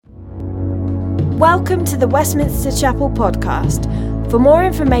Welcome to the Westminster Chapel podcast. For more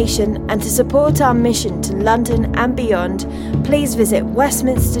information and to support our mission to London and beyond, please visit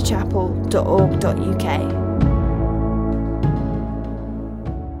westminsterchapel.org.uk.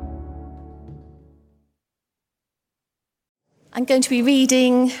 I'm going to be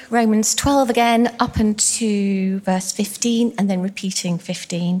reading Romans 12 again up into verse 15 and then repeating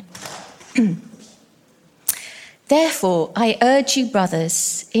 15. Therefore, I urge you,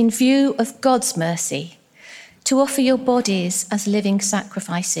 brothers, in view of God's mercy, to offer your bodies as living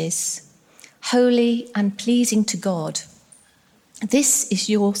sacrifices, holy and pleasing to God. This is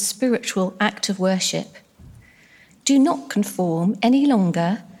your spiritual act of worship. Do not conform any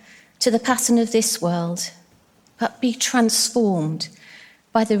longer to the pattern of this world, but be transformed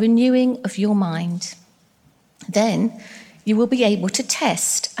by the renewing of your mind. Then you will be able to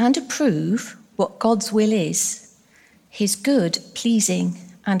test and approve what God's will is, his good, pleasing,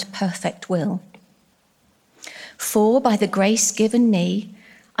 and perfect will. For by the grace given me,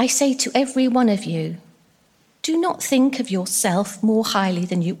 I say to every one of you, do not think of yourself more highly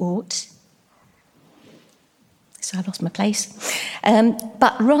than you ought. So I've lost my place.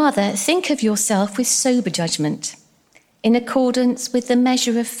 But rather think of yourself with sober judgment, in accordance with the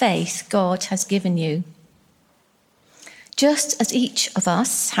measure of faith God has given you. Just as each of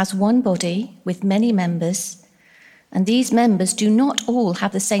us has one body with many members, and these members do not all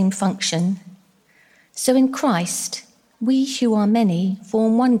have the same function, so in Christ, we who are many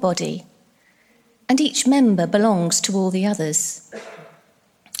form one body, and each member belongs to all the others.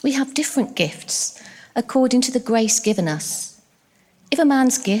 We have different gifts according to the grace given us. If a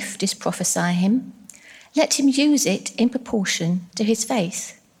man's gift is prophesying, let him use it in proportion to his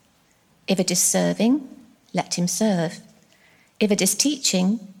faith. If it is serving, let him serve. If it is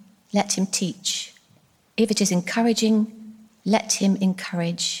teaching, let him teach. If it is encouraging, let him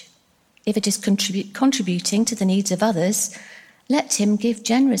encourage. If it is contributing to the needs of others, let him give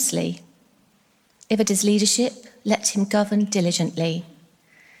generously. If it is leadership, let him govern diligently.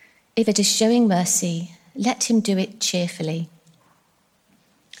 If it is showing mercy, let him do it cheerfully.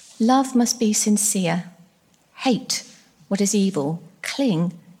 Love must be sincere. Hate what is evil.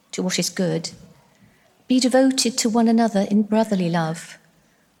 Cling to what is good. Be devoted to one another in brotherly love.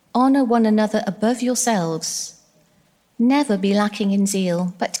 Honour one another above yourselves. Never be lacking in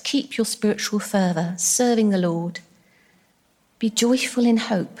zeal, but keep your spiritual fervour, serving the Lord. Be joyful in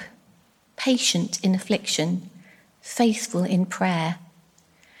hope, patient in affliction, faithful in prayer.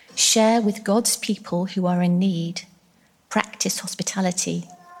 Share with God's people who are in need. Practice hospitality.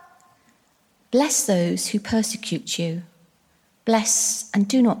 Bless those who persecute you. Bless and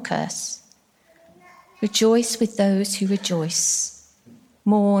do not curse. Rejoice with those who rejoice.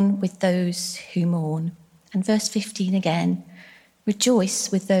 Mourn with those who mourn. And verse 15 again.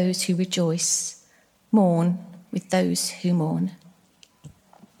 Rejoice with those who rejoice. Mourn with those who mourn.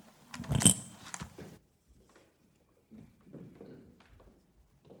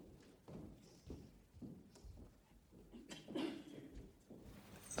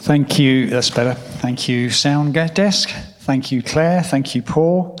 Thank you. That's better. Thank you, sound desk. Thank you, Claire. Thank you,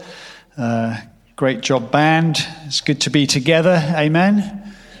 Paul. Great job, band. It's good to be together.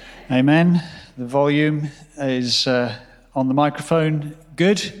 Amen. Amen. The volume is on the microphone.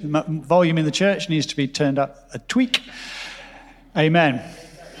 Good. The volume in the church needs to be turned up a tweak. Amen.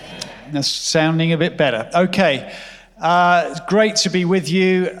 That's sounding a bit better. Okay. It's great to be with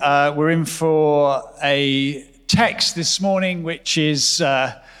you. We're in for a text this morning, which is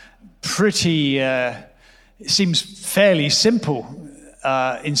pretty, it seems fairly simple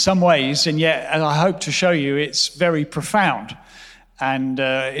in some ways, and yet, as I hope to show you, it's very profound. And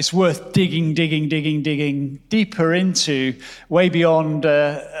it's worth digging deeper into, way beyond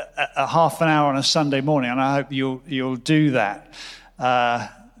a half an hour on a Sunday morning, and I hope you'll do that.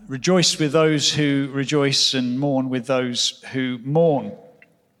 Rejoice with those who rejoice and mourn with those who mourn.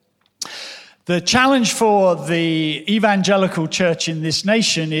 The challenge for the evangelical church in this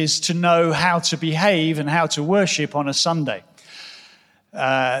nation is to know how to behave and how to worship on a Sunday.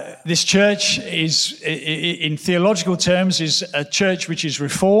 This church is, in theological terms, is a church which is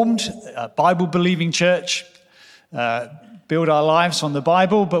reformed, a Bible-believing church, build our lives on the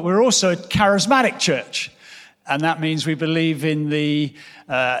Bible, but we're also a charismatic church. And that means we believe in the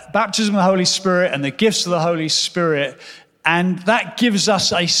baptism of the Holy Spirit and the gifts of the Holy Spirit. And that gives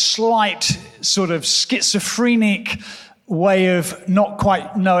us a slight sort of schizophrenic way of not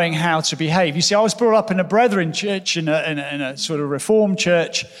quite knowing how to behave. You see, I was brought up in a Brethren church, in a sort of Reformed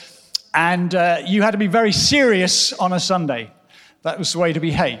church, and you had to be very serious on a Sunday. That was the way to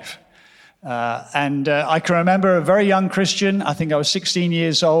behave. I can remember a very young Christian, I think I was 16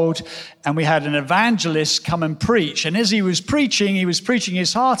 years old, and we had an evangelist come and preach. And as he was preaching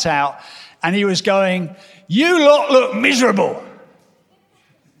his heart out, and he was going, "You lot look miserable.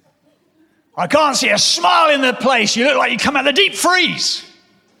 I can't see a smile in the place. You look like you come out of the deep freeze."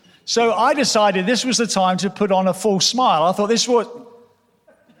 So I decided this was the time to put on a full smile. I thought this was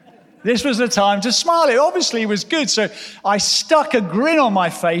the time to smile. It obviously was good. So I stuck a grin on my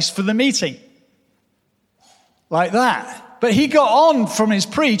face for the meeting. Like that. But he got on from his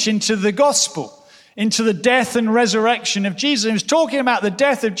preach into the gospel, into the death and resurrection of Jesus. He was talking about the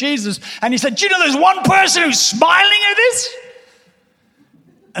death of Jesus. And he said, "Do you know there's one person who's smiling at this?"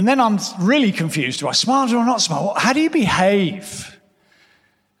 And then I'm really confused. Do I smile or do I not smile? How do you behave?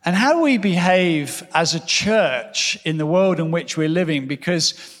 And how do we behave as a church in the world in which we're living?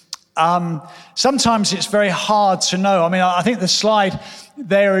 Because sometimes it's very hard to know. I mean, I think the slide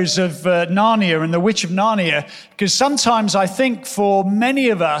there is of Narnia and the Witch of Narnia, because sometimes I think for many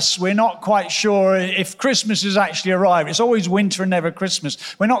of us, we're not quite sure if Christmas has actually arrived. It's always winter and never Christmas.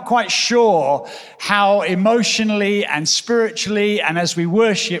 We're not quite sure how emotionally and spiritually and as we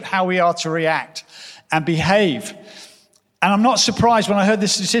worship, how we are to react and behave. And I'm not surprised when I heard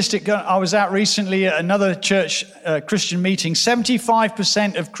this statistic. I was out recently at another church Christian meeting.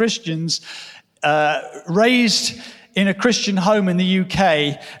 75% of Christians raised in a Christian home in the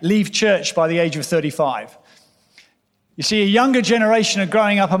UK leave church by the age of 35. You see, a younger generation are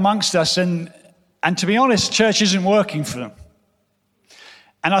growing up amongst us, and to be honest, church isn't working for them.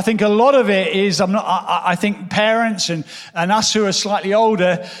 And I think a lot of it is, I think parents and us who are slightly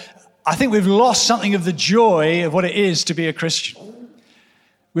older, I think we've lost something of the joy of what it is to be a Christian.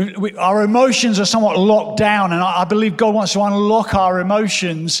 Our emotions are somewhat locked down, and I believe God wants to unlock our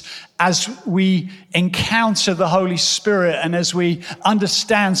emotions as we encounter the Holy Spirit and as we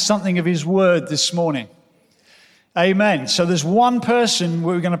understand something of His Word this morning. Amen. So there's one person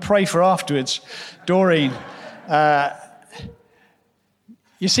we're going to pray for afterwards, Doreen.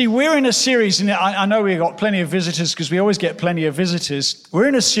 You see, we're in a series, and I know we've got plenty of visitors because we always get plenty of visitors. We're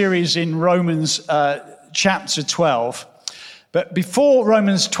in a series in Romans chapter 12. But before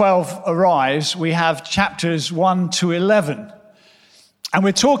Romans 12 arrives, we have chapters 1 to 11. And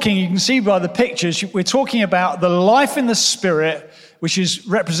we're talking, you can see by the pictures, we're talking about the life in the Spirit, which is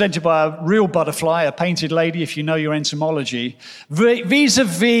represented by a real butterfly, a painted lady, if you know your entomology,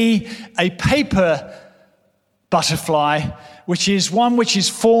 vis-a-vis a paper butterfly, which is one which is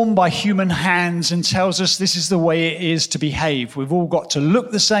formed by human hands and tells us this is the way it is to behave. We've all got to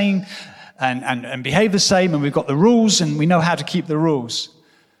look the same and behave the same, and we've got the rules, and we know how to keep the rules.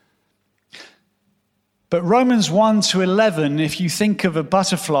 But Romans 1 to 11, if you think of a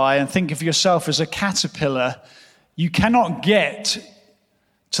butterfly and think of yourself as a caterpillar, you cannot get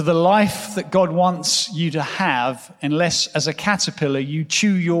to the life that God wants you to have unless, as a caterpillar, you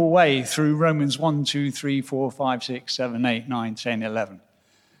chew your way through Romans 1, 2, 3, 4, 5, 6, 7, 8, 9, 10, 11.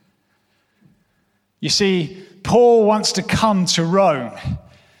 You see, Paul wants to come to Rome.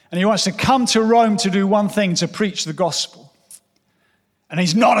 And he wants to come to Rome to do one thing, to preach the gospel. And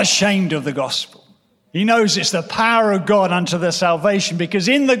he's not ashamed of the gospel. He knows it's the power of God unto their salvation, because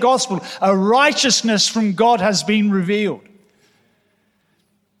in the gospel, a righteousness from God has been revealed.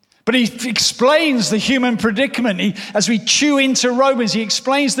 But he explains the human predicament. As we chew into Romans, he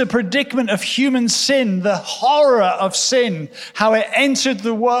explains the predicament of human sin, the horror of sin, how it entered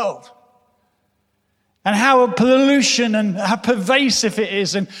the world. And how pollution and how pervasive it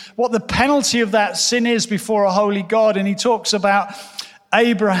is, and what the penalty of that sin is before a holy God. And he talks about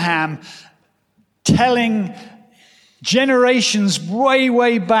Abraham telling generations way,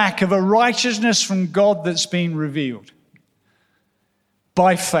 way back of a righteousness from God that's been revealed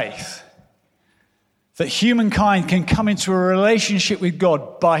by faith. That humankind can come into a relationship with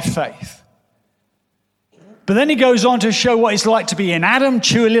God by faith. But then he goes on to show what it's like to be in Adam,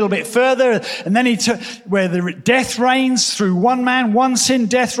 chew a little bit further, and then where the death reigns through one man, one sin,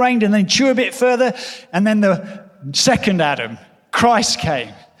 death reigned, and then chew a bit further, and then the second Adam, Christ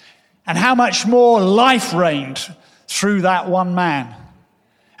came. And how much more life reigned through that one man.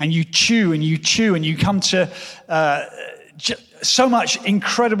 And you chew and you chew, and you come to so much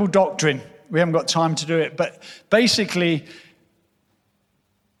incredible doctrine. We haven't got time to do it, but basically,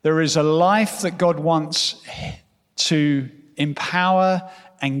 there is a life that God wants to empower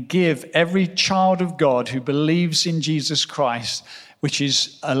and give every child of God who believes in Jesus Christ, which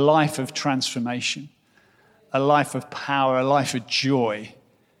is a life of transformation, a life of power, a life of joy.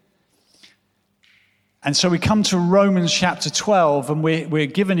 And so we come to Romans chapter 12, and we're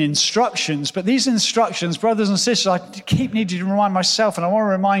given instructions. But these instructions, brothers and sisters, I keep needing to remind myself, and I want to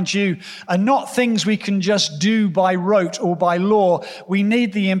remind you, are not things we can just do by rote or by law. We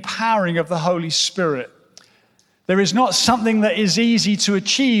need the empowering of the Holy Spirit. There is not something that is easy to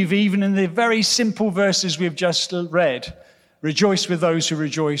achieve, even in the very simple verses we've just read. Rejoice with those who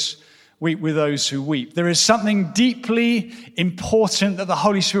rejoice, weep with those who weep. There is something deeply important that the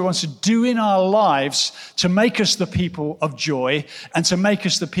Holy Spirit wants to do in our lives to make us the people of joy and to make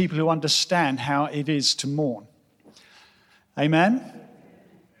us the people who understand how it is to mourn. Amen?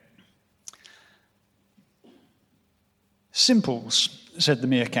 Simples, said the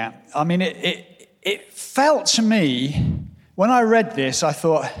meerkat. I mean, it felt to me, when I read this, I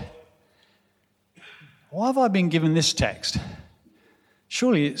thought, why have I been given this text?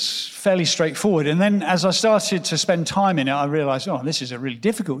 Surely it's fairly straightforward. And then as I started to spend time in it, I realized, this is a really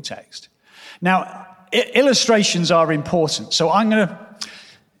difficult text. Now, illustrations are important. So I'm going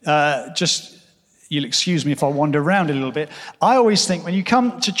to you'll excuse me if I wander around a little bit. I always think when you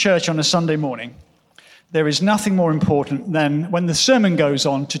come to church on a Sunday morning, there is nothing more important than when the sermon goes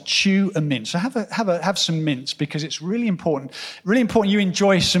on to chew a mint. So have some mints, because it's really important. Really important you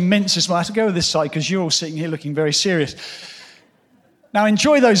enjoy some mints as well. I have to go to this side because you're all sitting here looking very serious. Now,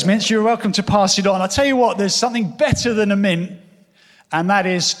 enjoy those mints. You're welcome to pass it on. I'll tell you what, there's something better than a mint, and that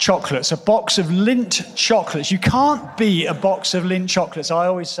is chocolates, a box of Lindt chocolates. You can't beat a box of Lindt chocolates. I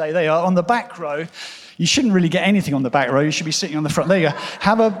always say they are on the back row. You shouldn't really get anything on the back row. You should be sitting on the front. There you go.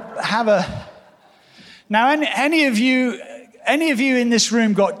 Have a. Now, any of you in this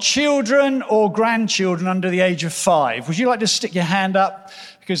room got children or grandchildren under the age of 5? Would you like to stick your hand up?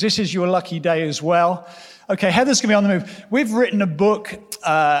 Because this is your lucky day as well. Okay, Heather's going to be on the move. We've written a book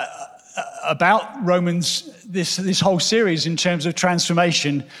about Romans, this whole series in terms of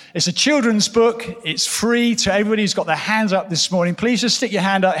transformation. It's a children's book. It's free to everybody who's got their hands up this morning. Please just stick your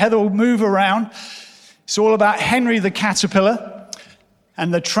hand up. Heather will move around. It's all about Henry the caterpillar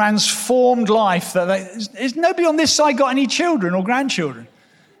and the transformed life. Is nobody on this side got any children or grandchildren?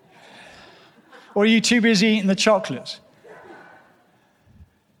 Or are you too busy eating the chocolates?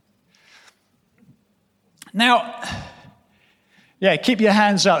 Now, keep your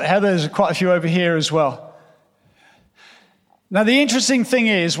hands up. Heather, there's quite a few over here as well. Now, the interesting thing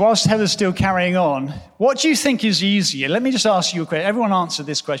is, whilst Heather's still carrying on, what do you think is easier? Let me just ask you a question. Everyone answer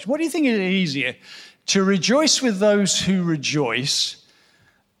this question. What do you think is easier? To rejoice with those who rejoice,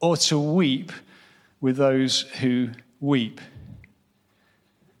 or to weep with those who weep?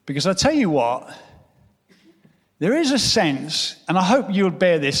 Because I tell you what, there is a sense, and I hope you'll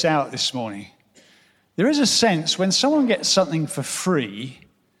bear this out this morning, there is a sense when someone gets something for free,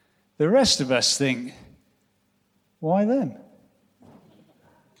 the rest of us think, why them?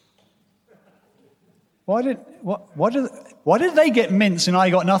 Why did they get mints and I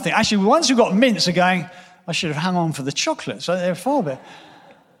got nothing? Actually, the ones who got mints are going, I should have hung on for the chocolates. They're far better.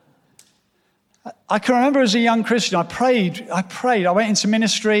 I can remember as a young Christian, I prayed. I went into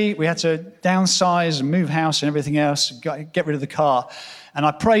ministry. We had to downsize and move house and everything else, get rid of the car. And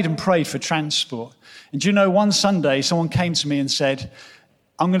I prayed and prayed for transport. And do you know, one Sunday, someone came to me and said,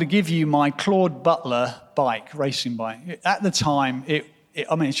 I'm going to give you my Claude Butler bike, racing bike. At the time,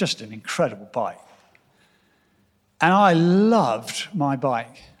 it's just an incredible bike. And I loved my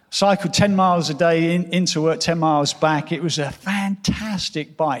bike. Cycled 10 miles a day into work, 10 miles back. It was a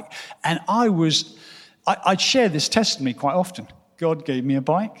fantastic bike. And I'd share this testimony quite often. God gave me a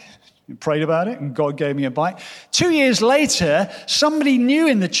bike. I prayed about it, and God gave me a bike. 2 years later, somebody new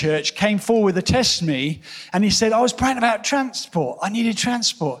in the church came forward with a testimony, and he said, I was praying about transport. I needed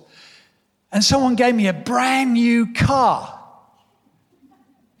transport. And someone gave me a brand new car.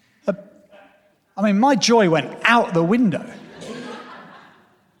 My joy went out the window.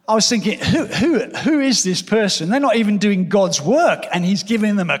 I was thinking, who is this person? They're not even doing God's work, and he's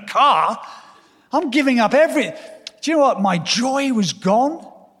giving them a car. I'm giving up everything. Do you know what? My joy was gone.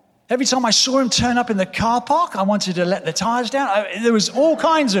 Every time I saw him turn up in the car park, I wanted to let the tires down. There was all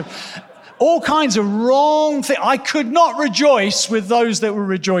kinds of wrong things. I could not rejoice with those that were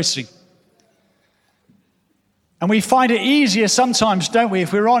rejoicing. And we find it easier sometimes, don't we,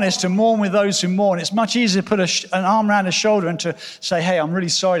 if we're honest, to mourn with those who mourn. It's much easier to put an arm around a shoulder and to say, hey, I'm really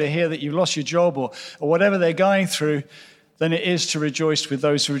sorry to hear that you lost your job or whatever they're going through, than it is to rejoice with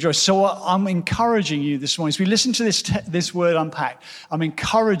those who rejoice. So I'm encouraging you this morning, as we listen to this word unpacked, I'm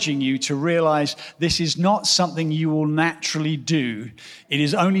encouraging you to realize this is not something you will naturally do. It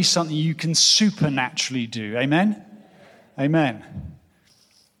is only something you can supernaturally do. Amen? Amen.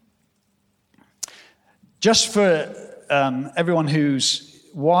 Just for everyone who's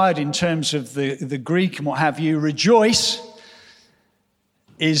wired in terms of the Greek and what have you. Rejoice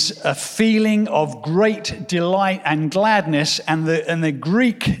is a feeling of great delight and gladness, and the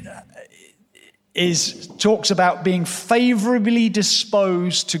Greek talks about being favorably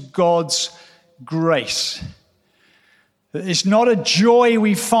disposed to God's grace. It's not a joy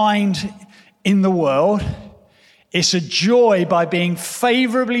we find in the world. It's a joy by being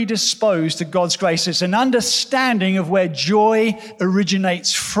favorably disposed to God's grace. It's an understanding of where joy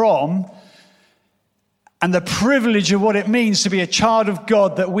originates from and the privilege of what it means to be a child of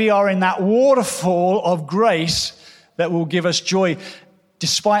God, that we are in that waterfall of grace that will give us joy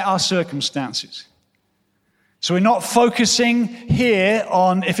despite our circumstances. So we're not focusing here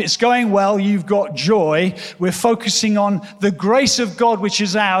on if it's going well, you've got joy. We're focusing on the grace of God, which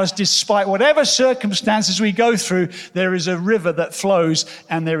is ours. Despite whatever circumstances we go through, there is a river that flows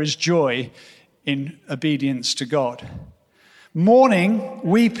and there is joy in obedience to God. Mourning,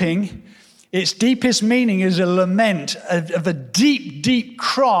 weeping, its deepest meaning is a lament of a deep, deep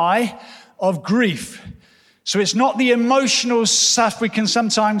cry of grief. So it's not the emotional stuff we can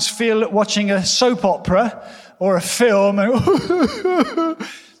sometimes feel at watching a soap opera or a film.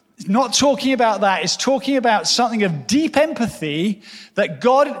 It's not talking about that. It's talking about something of deep empathy that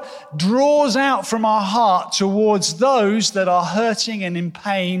God draws out from our heart towards those that are hurting and in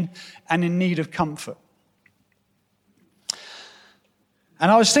pain and in need of comfort. And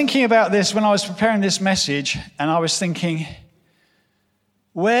I was thinking about this when I was preparing this message, and I was thinking,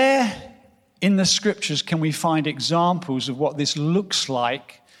 where in the scriptures can we find examples of what this looks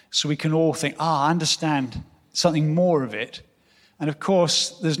like so we can all think, I understand something more of it? And of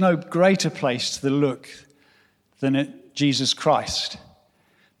course, there's no greater place to look than at Jesus Christ.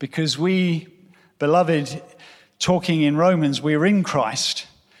 Because we, beloved, talking in Romans, we're in Christ.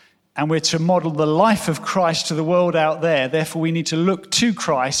 And we're to model the life of Christ to the world out there. Therefore, we need to look to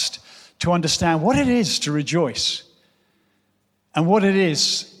Christ to understand what it is to rejoice and what it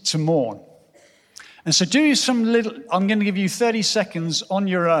is to mourn. And so I'm going to give you 30 seconds on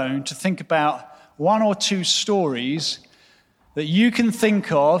your own to think about one or two stories that you can think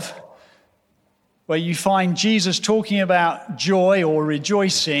of where you find Jesus talking about joy or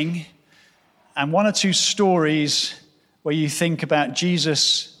rejoicing, and one or two stories where you think about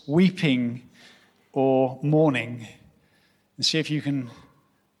Jesus weeping or mourning, and see if you can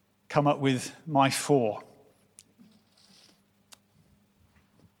come up with my 4.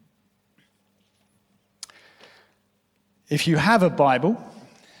 If you have a Bible,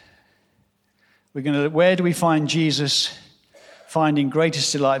 where do we find Jesus finding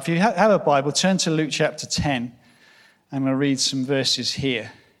greatest delight? If you have a Bible, turn to Luke chapter 10. I'm going to read some verses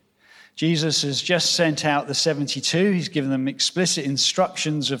here. Jesus has just sent out the 72. He's given them explicit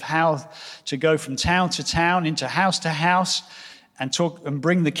instructions of how to go from town to town, into house to house, and talk and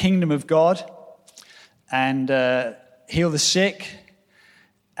bring the kingdom of God, and heal the sick,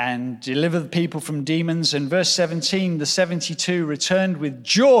 and deliver the people from demons. And verse 17, the 72 returned with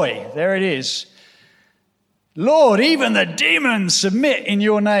joy. There it is. Lord, even the demons submit in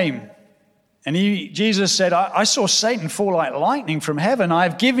your name. And Jesus said, I saw Satan fall like lightning from heaven. I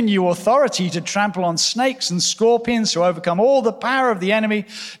have given you authority to trample on snakes and scorpions, to overcome all the power of the enemy.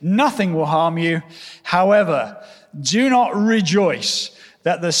 Nothing will harm you. However, do not rejoice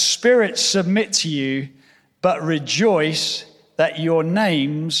that the spirits submit to you, but rejoice that your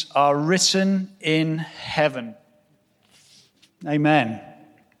names are written in heaven. Amen.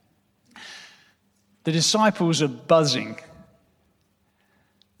 The disciples are buzzing.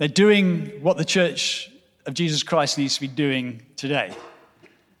 They're doing what the Church of Jesus Christ needs to be doing today.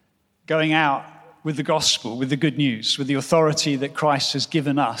 Going out with the gospel, with the good news, with the authority that Christ has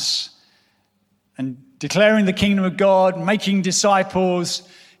given us, and declaring the kingdom of God, making disciples,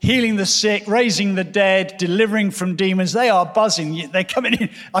 healing the sick, raising the dead, delivering from demons. They are buzzing. They're coming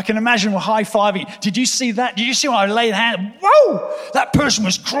in. I can imagine we're high-fiving. Did you see that? Did you see when I laid hand? Whoa! That person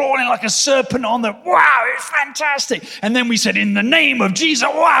was crawling like a serpent on the... Wow, it's fantastic. And then we said, in the name of Jesus,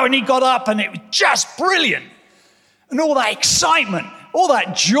 wow, and he got up, and it was just brilliant. And all that excitement, all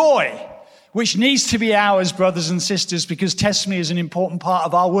that joy, which needs to be ours, brothers and sisters, because testimony is an important part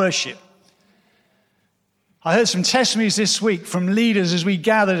of our worship. I heard some testimonies this week from leaders as we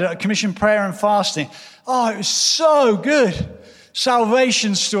gathered at Commission Prayer and Fasting. Oh, it was so good.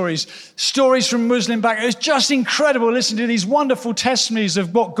 Salvation stories, stories from Muslim background. It's just incredible listening to these wonderful testimonies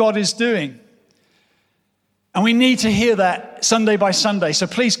of what God is doing. And we need to hear that Sunday by Sunday. So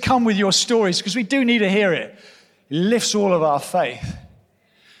please come with your stories, because we do need to hear it. It lifts all of our faith.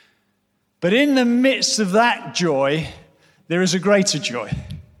 But in the midst of that joy, there is a greater joy.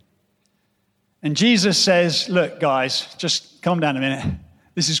 And Jesus says, look, guys, just calm down a minute.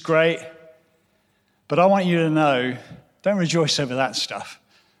 This is great. But I want you to know, don't rejoice over that stuff.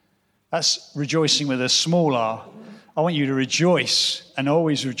 That's rejoicing with a small r. I want you to rejoice and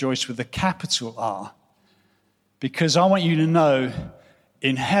always rejoice with a capital R. Because I want you to know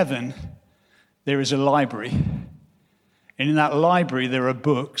in heaven there is a library. And in that library there are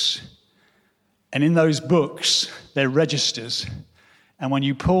books. And in those books there are registers. And when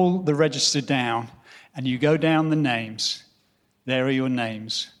you pull the register down and you go down the names, there are your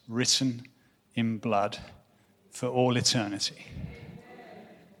names written in blood for all eternity.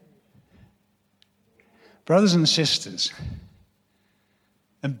 Brothers and sisters,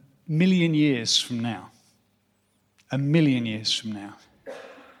 1,000,000 years from now, 1,000,000 years from now,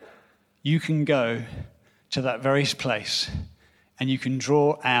 you can go to that very place and you can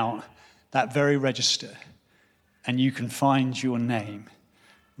draw out that very register and you can find your name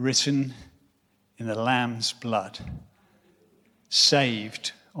written in the Lamb's blood.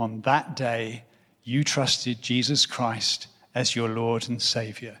 Saved on that day you trusted Jesus Christ as your Lord and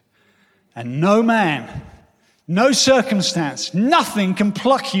Savior. And no man, no circumstance, nothing can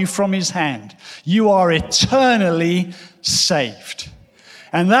pluck you from his hand. You are eternally saved.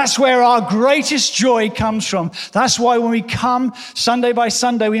 And that's where our greatest joy comes from. That's why when we come Sunday by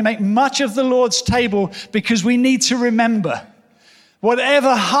Sunday, we make much of the Lord's table, because we need to remember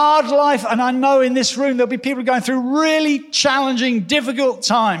whatever hard life, and I know in this room there'll be people going through really challenging, difficult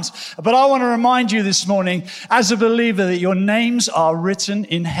times. But I want to remind you this morning, as a believer, that your names are written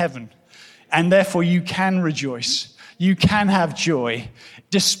in heaven. And therefore you can rejoice. You can have joy.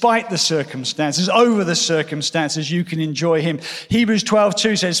 Despite the circumstances, over the circumstances, you can enjoy him. Hebrews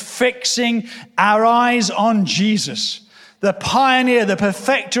 12:2 says, fixing our eyes on Jesus, the pioneer, the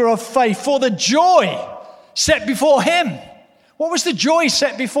perfecter of faith, for the joy set before him. What was the joy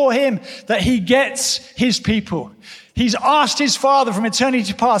set before him? That he gets his people. He's asked his Father from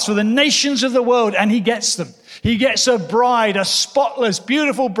eternity past for the nations of the world, and he gets them. He gets a bride, a spotless,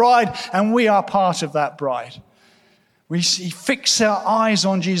 beautiful bride, and we are part of that bride. We fix our eyes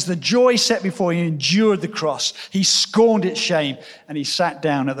on Jesus, the joy set before him. He endured the cross. He scorned its shame, and he sat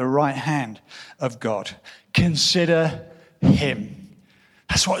down at the right hand of God. Consider him.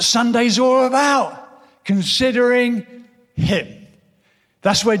 That's what Sunday's all about. Considering him.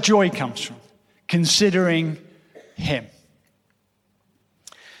 That's where joy comes from. Considering him.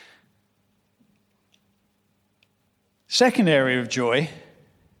 Second area of joy,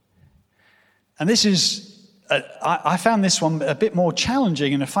 and this is, I found this one a bit more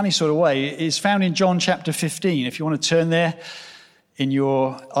challenging in a funny sort of way, is found in John chapter 15. If you want to turn there in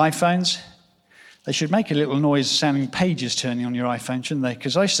your iPhones, they should make a little noise sounding pages turning on your iPhone, shouldn't they?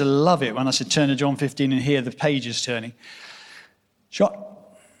 Because I used to love it when I said turn to John 15 and hear the pages turning.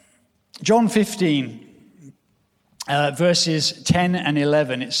 John 15. Verses 10 and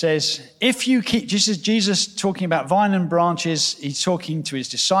 11, it says, if you keep, this is Jesus talking about vine and branches, he's talking to his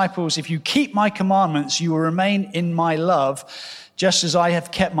disciples, if you keep my commandments, you will remain in my love, just as I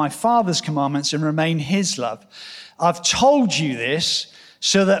have kept my Father's commandments and remain his love. I've told you this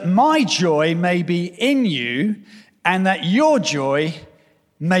so that my joy may be in you and that your joy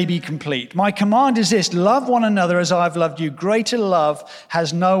may be complete. My command is this, love one another as I've loved you. Greater love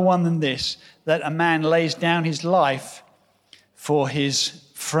has no one than this, that a man lays down his life for his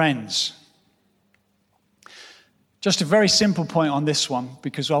friends. Just a very simple point on this one,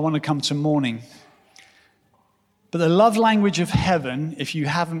 because I want to come to morning. But the love language of heaven, if you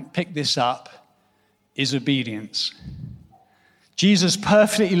haven't picked this up, is obedience. Jesus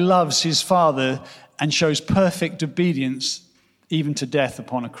perfectly loves his Father and shows perfect obedience even to death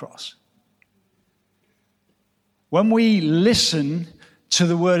upon a cross. When we listen to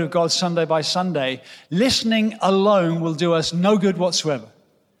the word of God Sunday by Sunday, listening alone will do us no good whatsoever.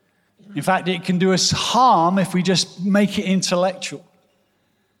 In fact, it can do us harm if we just make it intellectual.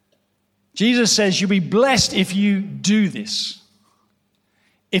 Jesus says you'll be blessed if you do this,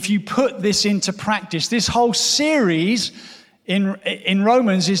 if you put this into practice. This whole series in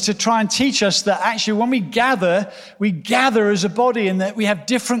Romans is to try and teach us that actually when we gather as a body, and that we have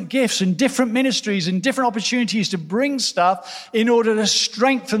different gifts and different ministries and different opportunities to bring stuff in order to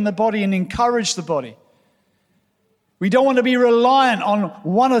strengthen the body and encourage the body. We don't want to be reliant on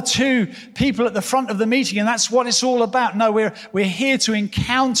one or two people at the front of the meeting, and that's what it's all about. No, we're here to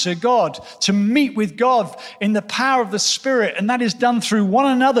encounter God, to meet with God in the power of the Spirit, and that is done through one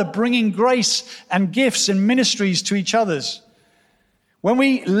another, bringing grace and gifts and ministries to each other's. When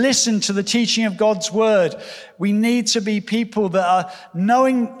we listen to the teaching of God's word, we need to be people that are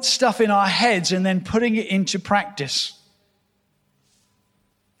knowing stuff in our heads and then putting it into practice.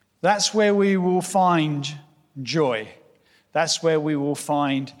 That's where we will find joy. That's where we will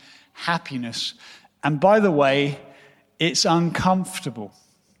find happiness. And by the way, it's uncomfortable.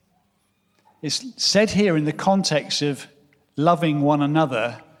 It's said here in the context of loving one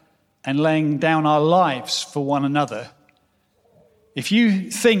another and laying down our lives for one another. If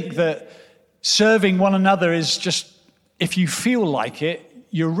you think that serving one another is just if you feel like it,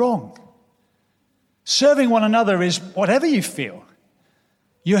 you're wrong. Serving one another is whatever you feel.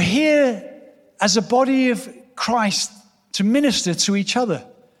 You're here as a body of Christ to minister to each other.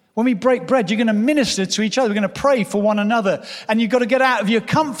 When we break bread, you're going to minister to each other. We're going to pray for one another. And you've got to get out of your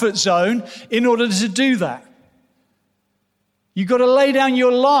comfort zone in order to do that. You've got to lay down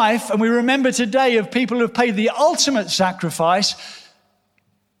your life. And we remember today of people who have paid the ultimate sacrifice.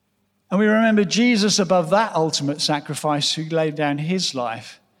 And we remember Jesus above that ultimate sacrifice who laid down his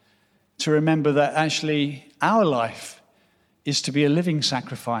life. To remember that actually our life is to be a living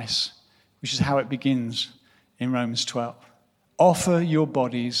sacrifice, which is how it begins in Romans 12. Offer your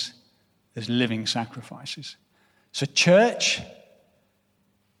bodies as living sacrifices. So church,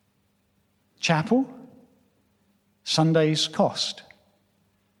 chapel, Sundays cost.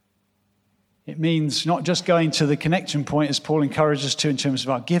 It means not just going to the connection point, as Paul encourages us to in terms of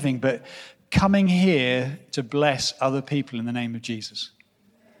our giving, but coming here to bless other people in the name of Jesus,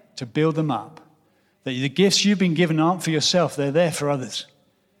 to build them up. That the gifts you've been given aren't for yourself, they're there for others,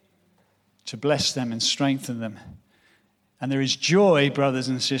 to bless them and strengthen them. And there is joy, brothers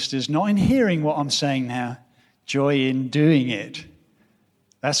and sisters, not in hearing what I'm saying now, joy in doing it.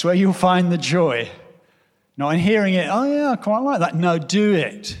 That's where you'll find the joy. Not in hearing it, oh yeah, I quite like that. No, do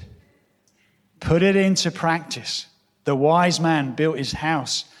it. Put it into practice. The wise man built his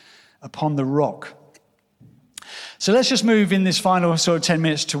house upon the rock. So let's just move in this final sort of 10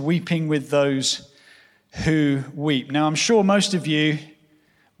 minutes to weeping with those who weep. Now, I'm sure most of you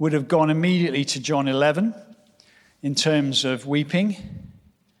would have gone immediately to John 11 in terms of weeping.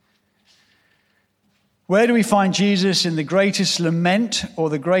 Where do we find Jesus in the greatest lament or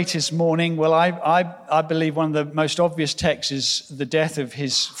the greatest mourning? Well, I believe one of the most obvious texts is the death of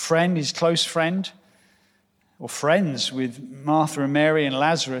his friend, his close friend, or friends with Martha and Mary and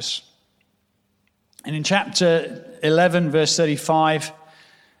Lazarus. And in chapter 11, verse 35,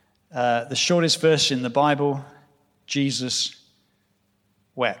 the shortest verse in the Bible, Jesus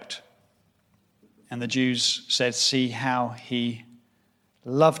wept. And the Jews said, see how he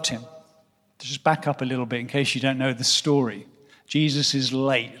loved him. Just back up a little bit in case you don't know the story. Jesus is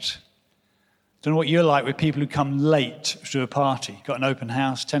late. Don't know what you're like with people who come late to a party. Got an open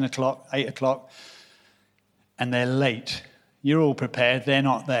house, 10 o'clock, 8 o'clock, and they're late. You're all prepared, they're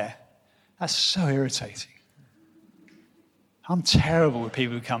not there. That's so irritating. I'm terrible with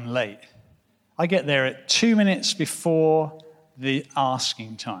people who come late. I get there at 2 minutes before the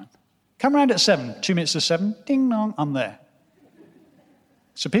asking time. Come around at 7, 2 minutes to 7, ding dong, I'm there.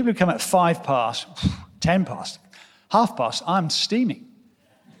 So people who come at 5 past, 10 past, half past, I'm steaming.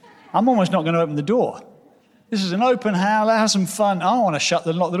 I'm almost not going to open the door. This is an open house, let's have some fun. I don't want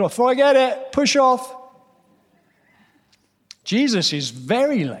to lock the door. Before I get it, push off. Jesus is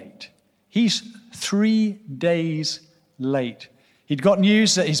very late. He's 3 days late. He'd got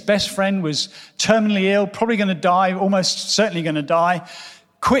news that his best friend was terminally ill, probably going to die, almost certainly going to die.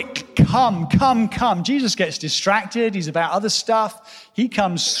 Quick, come. Jesus gets distracted. He's about other stuff. He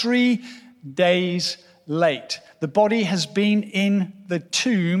comes 3 days late. The body has been in the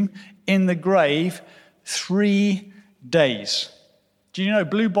tomb, in the grave, 3 days. Do you know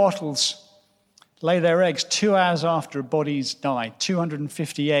blue bottles lay their eggs 2 hours after a body's died?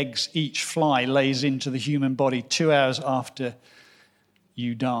 250 eggs each fly lays into the human body 2 hours after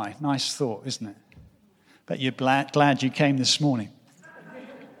you die. Nice thought, isn't it? Bet you're glad you came this morning.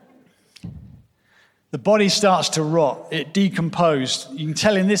 The body starts to rot. It decomposed. You can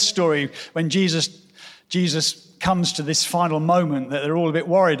tell in this story when Jesus comes to this final moment that they're all a bit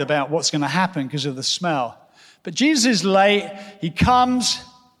worried about what's going to happen because of the smell. But Jesus is late. He comes.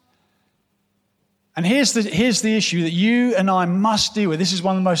 And here's the issue that you and I must deal with. This is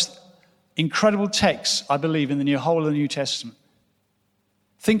one of the most incredible texts, I believe, in the whole of the New Testament.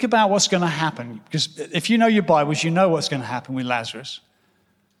 Think about what's going to happen. Because if you know your Bibles, you know what's going to happen with Lazarus.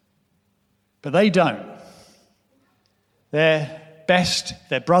 But they don't. Their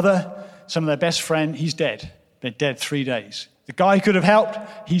brother, some of their best friend, he's dead. They're dead 3 days. The guy who could have helped,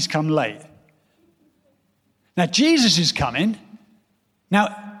 he's come late. Now, Jesus is coming.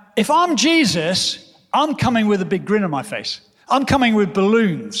 Now, if I'm Jesus, I'm coming with a big grin on my face. I'm coming with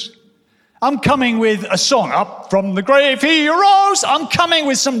balloons. I'm coming with a song, up from the grave he arose. I'm coming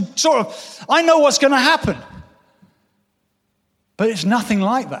with some sort of, I know what's going to happen. But it's nothing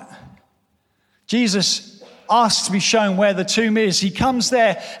like that. Jesus, asks to be shown where the tomb is. He comes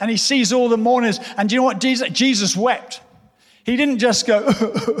there and he sees all the mourners. And do you know what? Jesus wept. He didn't just go,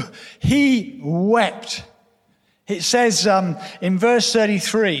 he wept. It says in verse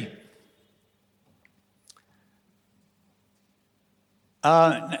 33,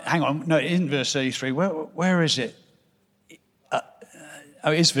 hang on, no, it isn't verse 33. Where is it? It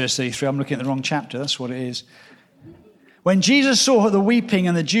is verse 33. I'm looking at the wrong chapter. That's what it is. When Jesus saw her the weeping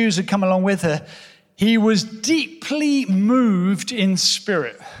and the Jews had come along with her, he was deeply moved in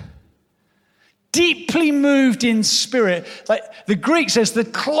spirit. Deeply moved in spirit. Like the Greek says, the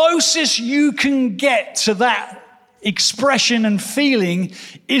closest you can get to that expression and feeling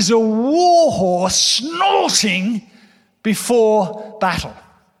is a war horse snorting before battle.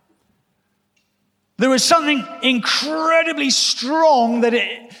 There was something incredibly strong that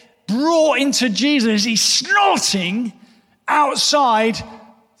it brought into Jesus. He's snorting outside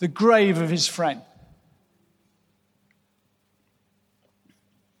the grave of his friend.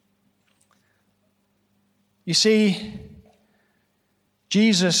 You see,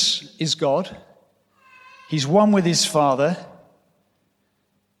 Jesus is God. He's one with his Father.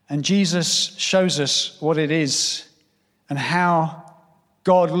 And Jesus shows us what it is and how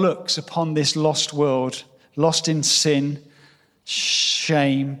God looks upon this lost world, lost in sin,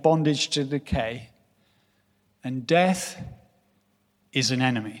 shame, bondage to decay. And death is an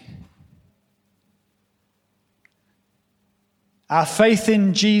enemy. Our faith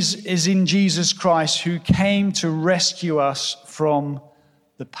in Jesus is in Jesus Christ, who came to rescue us from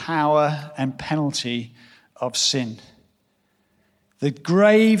the power and penalty of sin. The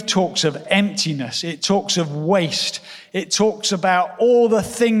grave talks of emptiness. It talks of waste. It talks about all the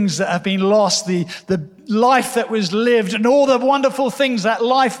things that have been lost, the life that was lived, and all the wonderful things that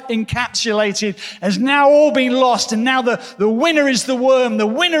life encapsulated has now all been lost. And now the winner is the worm. The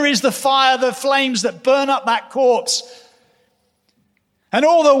winner is the fire, the flames that burn up that corpse. And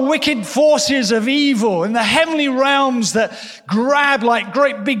all the wicked forces of evil in the heavenly realms that grab like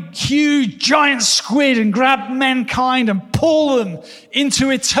great big huge giant squid and grab mankind and pull them into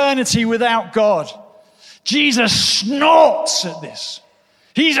eternity without God. Jesus snorts at this.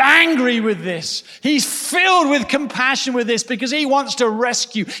 He's angry with this. He's filled with compassion with this because he wants to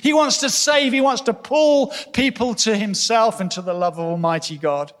rescue. He wants to save. He wants to pull people to himself and to the love of Almighty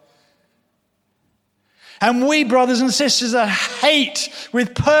God. And we, brothers and sisters, that hate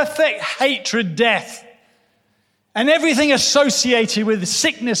with perfect hatred death and everything associated with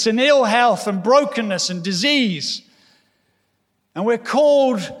sickness and ill health and brokenness and disease. And we're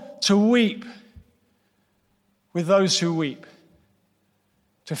called to weep with those who weep,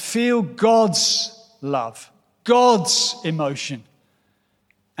 to feel God's love, God's emotion,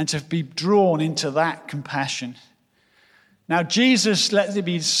 and to be drawn into that compassion. Now, Jesus, let it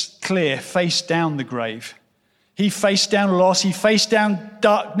be clear, faced down the grave. He faced down loss. He faced down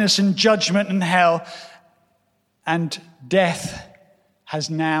darkness and judgment and hell. And death has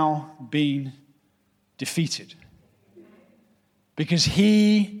now been defeated. Because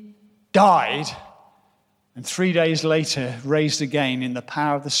he died and 3 days later raised again in the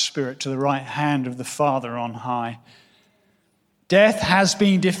power of the Spirit to the right hand of the Father on high. Death has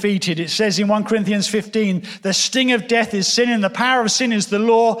been defeated. It says in 1 Corinthians 15, the sting of death is sin and the power of sin is the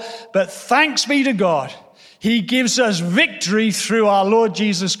law. But thanks be to God, he gives us victory through our Lord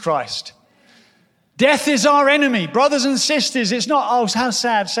Jesus Christ. Death is our enemy. Brothers and sisters, it's not, oh, how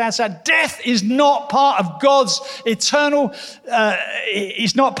sad, sad, sad. Death is not part of God's eternal,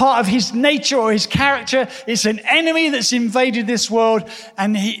 it's not part of his nature or his character. It's an enemy that's invaded this world,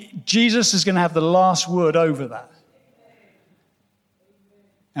 and Jesus is going to have the last word over that.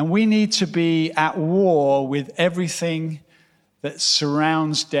 And we need to be at war with everything that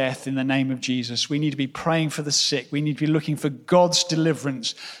surrounds death in the name of Jesus. We need to be praying for the sick. We need to be looking for God's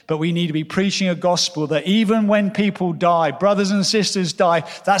deliverance. But we need to be preaching a gospel that even when people die, brothers and sisters die,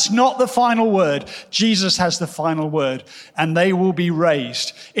 that's not the final word. Jesus has the final word. And they will be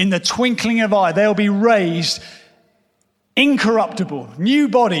raised. In the twinkling of an eye, they'll be raised incorruptible, new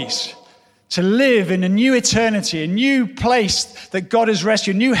bodies, to live in a new eternity, a new place that God has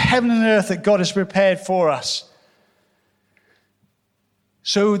rescued, a new heaven and earth that God has prepared for us.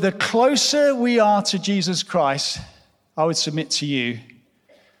 So the closer we are to Jesus Christ, I would submit to you,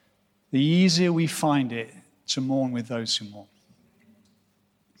 the easier we find it to mourn with those who mourn.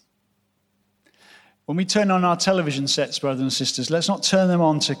 When we turn on our television sets, brothers and sisters, let's not turn them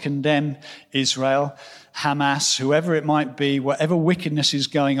on to condemn Israel, Hamas, whoever it might be, whatever wickedness is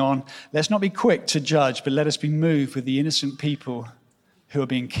going on. Let's not be quick to judge, but let us be moved with the innocent people who are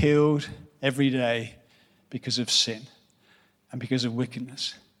being killed every day because of sin and because of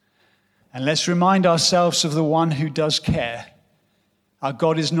wickedness. And let's remind ourselves of the one who does care. Our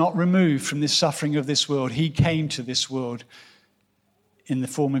God is not removed from the suffering of this world. He came to this world in the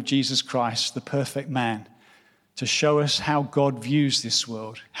form of Jesus Christ, the perfect man, to show us how God views this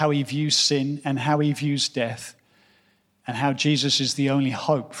world, how he views sin and how he views death, and how Jesus is the only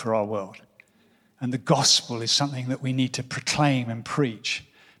hope for our world. And the gospel is something that we need to proclaim and preach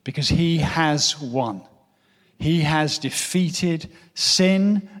because he has won. He has defeated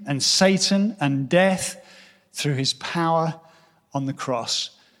sin and Satan and death through his power on the cross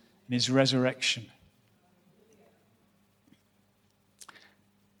and his resurrection.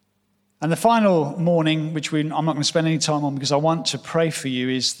 And the final morning, which I'm not going to spend any time on because I want to pray for you,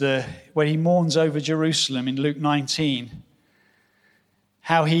 is when he mourns over Jerusalem in Luke 19.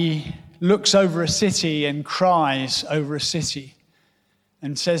 How he looks over a city and cries over a city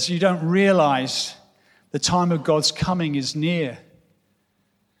and says, you don't realize the time of God's coming is near.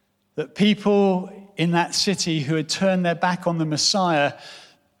 That people in that city who had turned their back on the Messiah,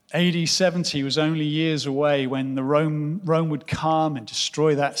 AD 70 was only years away when Rome would come and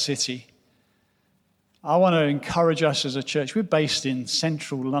destroy that city. I want to encourage us as a church. We're based in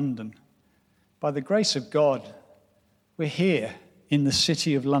central London. By the grace of God, we're here in the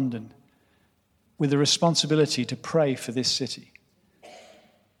city of London with the responsibility to pray for this city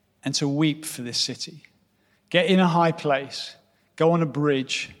and to weep for this city. Get in a high place, go on a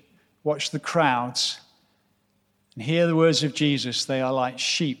bridge, watch the crowds, and hear the words of Jesus. They are like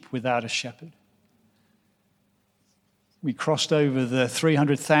sheep without a shepherd. We crossed over the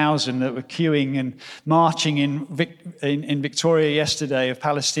 300,000 that were queuing and marching in Victoria yesterday of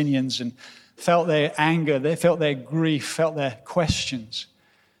Palestinians and felt their anger, they felt their grief, felt their questions.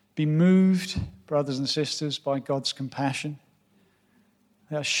 Be moved, brothers and sisters, by God's compassion.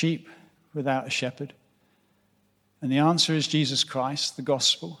 They are sheep without a shepherd. And the answer is Jesus Christ, the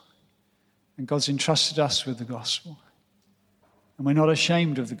gospel. And God's entrusted us with the gospel. And we're not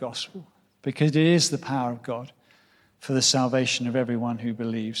ashamed of the gospel because it is the power of God for the salvation of everyone who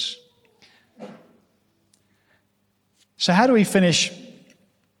believes. So how do we finish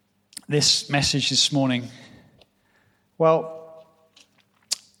this message this morning? Well,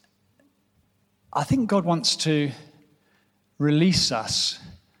 I think God wants to release us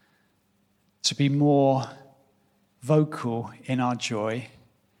to be more vocal in our joy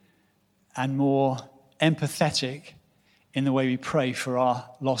and more empathetic in the way we pray for our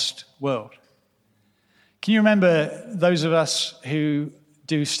lost world. Can you remember those of us who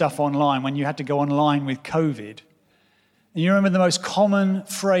do stuff online when you had to go online with COVID? And you remember the most common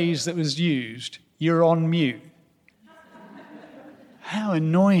phrase that was used, you're on mute. How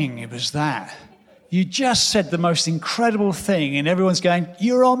annoying it was that. You just said the most incredible thing and everyone's going,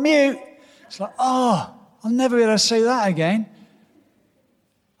 you're on mute. It's like, oh, I'll never be able to say that again.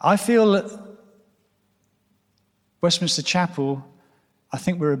 I feel that Westminster Chapel, I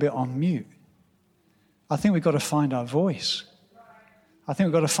think we're a bit on mute. I think we've got to find our voice. I think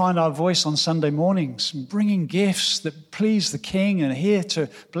we've got to find our voice on Sunday mornings, bringing gifts that please the King and are here to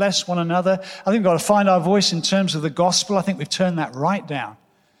bless one another. I think we've got to find our voice in terms of the gospel. I think we've turned that right down.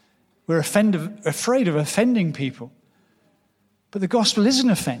 We're afraid of offending people. But the gospel is an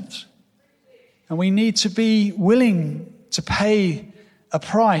offense. And we need to be willing to pay a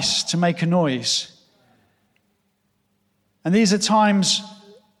price to make a noise. And these are times,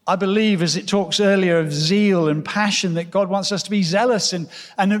 I believe, as it talks earlier of zeal and passion, that God wants us to be zealous and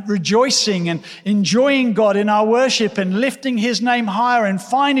rejoicing and enjoying God in our worship and lifting his name higher and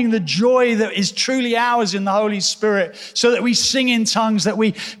finding the joy that is truly ours in the Holy Spirit, so that we sing in tongues, that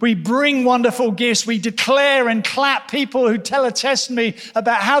we bring wonderful gifts, we declare and clap people who tell a testimony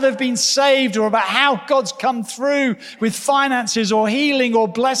about how they've been saved or about how God's come through with finances or healing or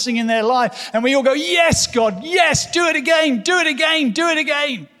blessing in their life. And we all go, yes, God, yes, do it again, do it again, do it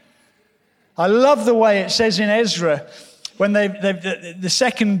again. I love the way it says in Ezra, when the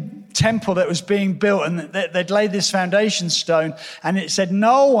second temple that was being built and they'd laid this foundation stone, and it said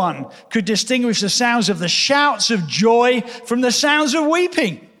no one could distinguish the sounds of the shouts of joy from the sounds of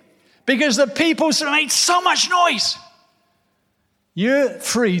weeping because the people made so much noise. You're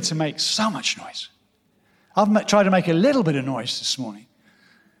free to make so much noise. I've tried to make a little bit of noise this morning,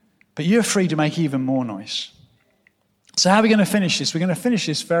 but you're free to make even more noise. So how are we going to finish this? We're going to finish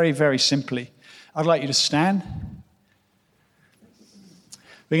this very, very simply. I'd like you to stand.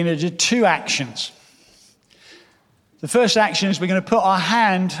 We're going to do two actions. The first action is we're going to put our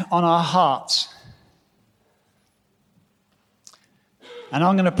hand on our hearts. And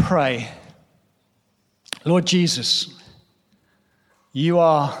I'm going to pray. Lord Jesus, you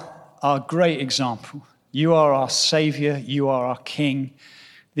are our great example. You are our Savior. You are our King.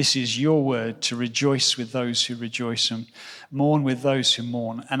 This is your word, to rejoice with those who rejoice and mourn with those who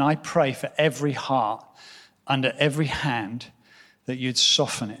mourn. And I pray for every heart, under every hand, that you'd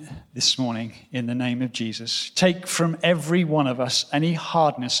soften it this morning in the name of Jesus. Take from every one of us any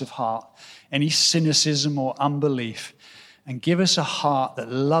hardness of heart, any cynicism or unbelief, and give us a heart that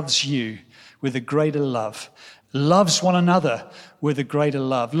loves you with a greater love, loves one another with a greater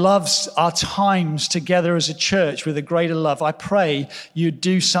love, loves our times together as a church with a greater love. I pray you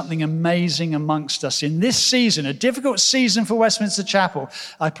do something amazing amongst us in this season, a difficult season for Westminster Chapel.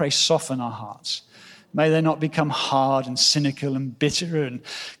 I pray soften our hearts. May they not become hard and cynical and bitter and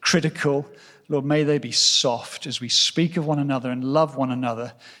critical. Lord, may they be soft as we speak of one another and love one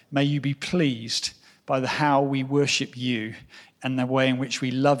another. May you be pleased by how we worship you and the way in which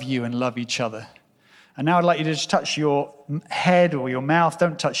we love you and love each other. And now I'd like you to just touch your head or your mouth.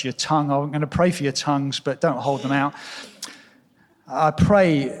 Don't touch your tongue. I'm going to pray for your tongues, but don't hold them out. I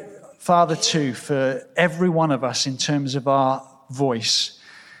pray, Father, too, for every one of us in terms of our voice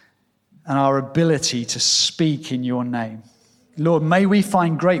and our ability to speak in your name. Lord, may we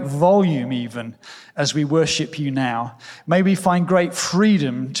find great volume even as we worship you now. May we find great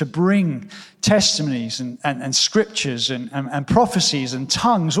freedom to bring testimonies and scriptures and prophecies and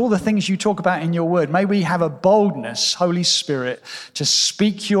tongues, all the things you talk about in your word. May we have a boldness, Holy Spirit, to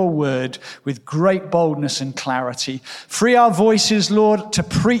speak your word with great boldness and clarity. Free our voices, Lord, to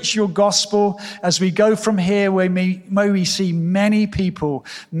preach your gospel as we go from here. May we see many people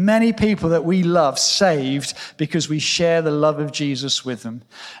that we love saved because we share the love of Jesus with them.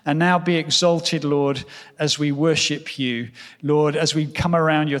 And now be exalted, Lord, as we worship you. Lord, as we come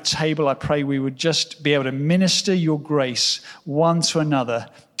around your table, I pray we would just be able to minister your grace one to another.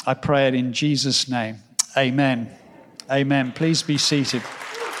 I pray it in Jesus' name. Amen. Amen. Please be seated.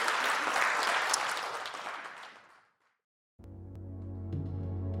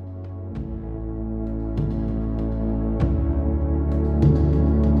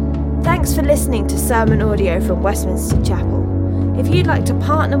 Thanks for listening to sermon audio from Westminster Chapel. If you'd like to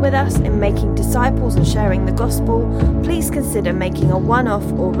partner with us in making disciples and sharing the gospel, please consider making a one-off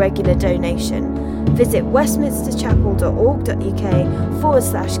or regular donation. Visit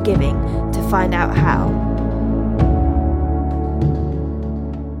westminsterchapel.org.uk/giving to find out how.